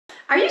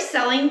Are you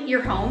selling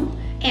your home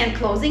and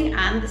closing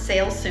on the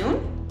sale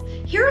soon?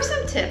 Here are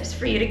some tips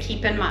for you to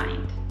keep in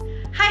mind.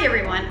 Hi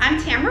everyone, I'm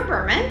Tamara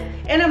Berman.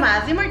 And I'm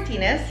Ozzy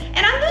Martinez.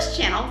 And on this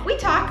channel, we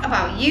talk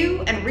about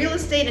you and real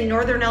estate in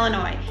Northern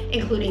Illinois,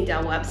 including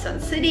Del Webb, Sun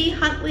City,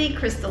 Huntley,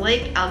 Crystal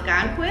Lake,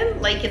 Algonquin,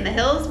 Lake in the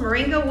Hills,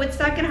 Marengo,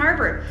 Woodstock, and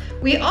Harvard.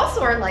 We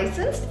also are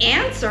licensed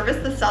and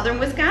service the southern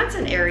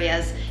Wisconsin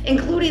areas,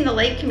 including the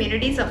lake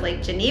communities of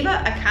Lake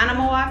Geneva,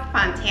 Oconomowoc,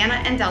 Fontana,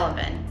 and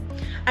Delavan.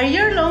 Are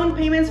your loan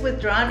payments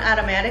withdrawn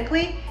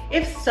automatically?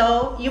 If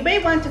so, you may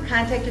want to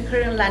contact your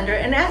current lender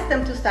and ask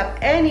them to stop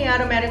any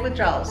automatic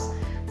withdrawals.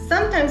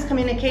 Sometimes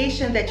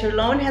communication that your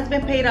loan has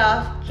been paid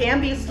off can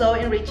be slow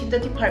in reaching the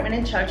department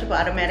in charge of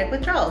automatic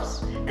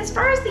withdrawals. As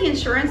far as the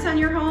insurance on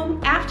your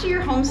home, after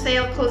your home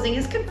sale closing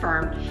is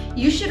confirmed,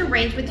 you should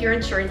arrange with your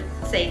insurance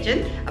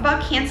agent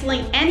about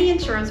canceling any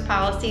insurance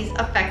policies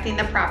affecting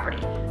the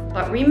property.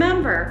 But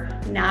remember,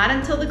 not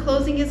until the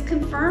closing is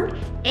confirmed,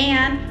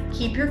 and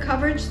keep your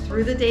coverage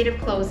through the date of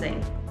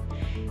closing.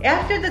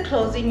 After the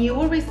closing, you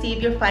will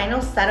receive your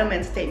final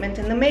settlement statement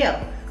in the mail.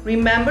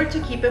 Remember to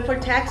keep it for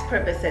tax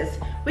purposes.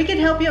 We can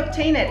help you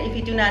obtain it if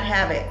you do not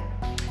have it.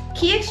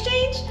 Key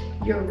exchange?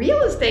 Your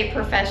real estate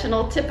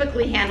professional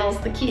typically handles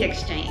the key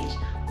exchange.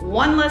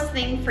 One less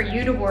thing for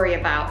you to worry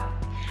about.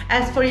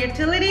 As for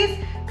utilities,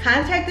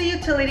 contact the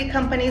utility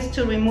companies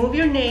to remove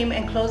your name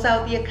and close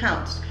out the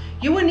accounts.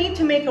 You will need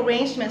to make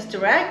arrangements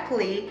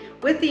directly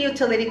with the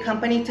utility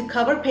company to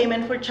cover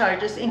payment for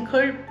charges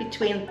incurred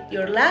between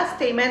your last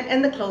statement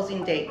and the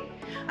closing date.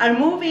 Our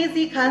Move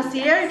Easy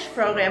Concierge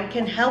program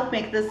can help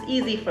make this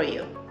easy for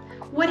you.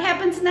 What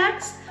happens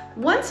next?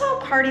 Once all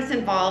parties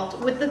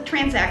involved with the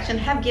transaction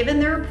have given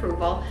their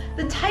approval,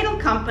 the title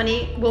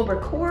company will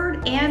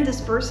record and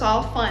disperse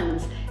all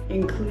funds,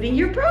 including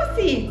your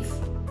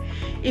proceeds.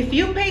 If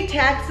you pay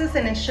taxes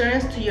and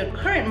insurance to your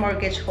current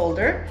mortgage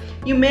holder,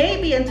 you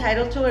may be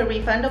entitled to a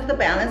refund of the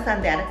balance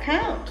on that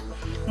account.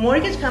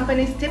 Mortgage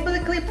companies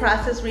typically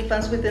process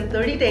refunds within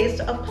 30 days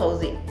of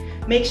closing.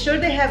 Make sure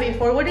they have a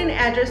forwarding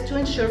address to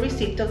ensure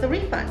receipt of the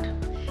refund.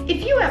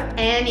 If you have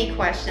any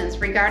questions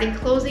regarding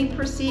closing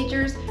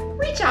procedures,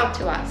 reach out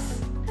to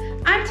us.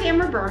 I'm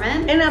Tamara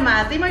Berman. And I'm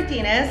Ozzy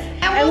Martinez.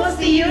 And we'll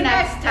see you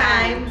next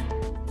time.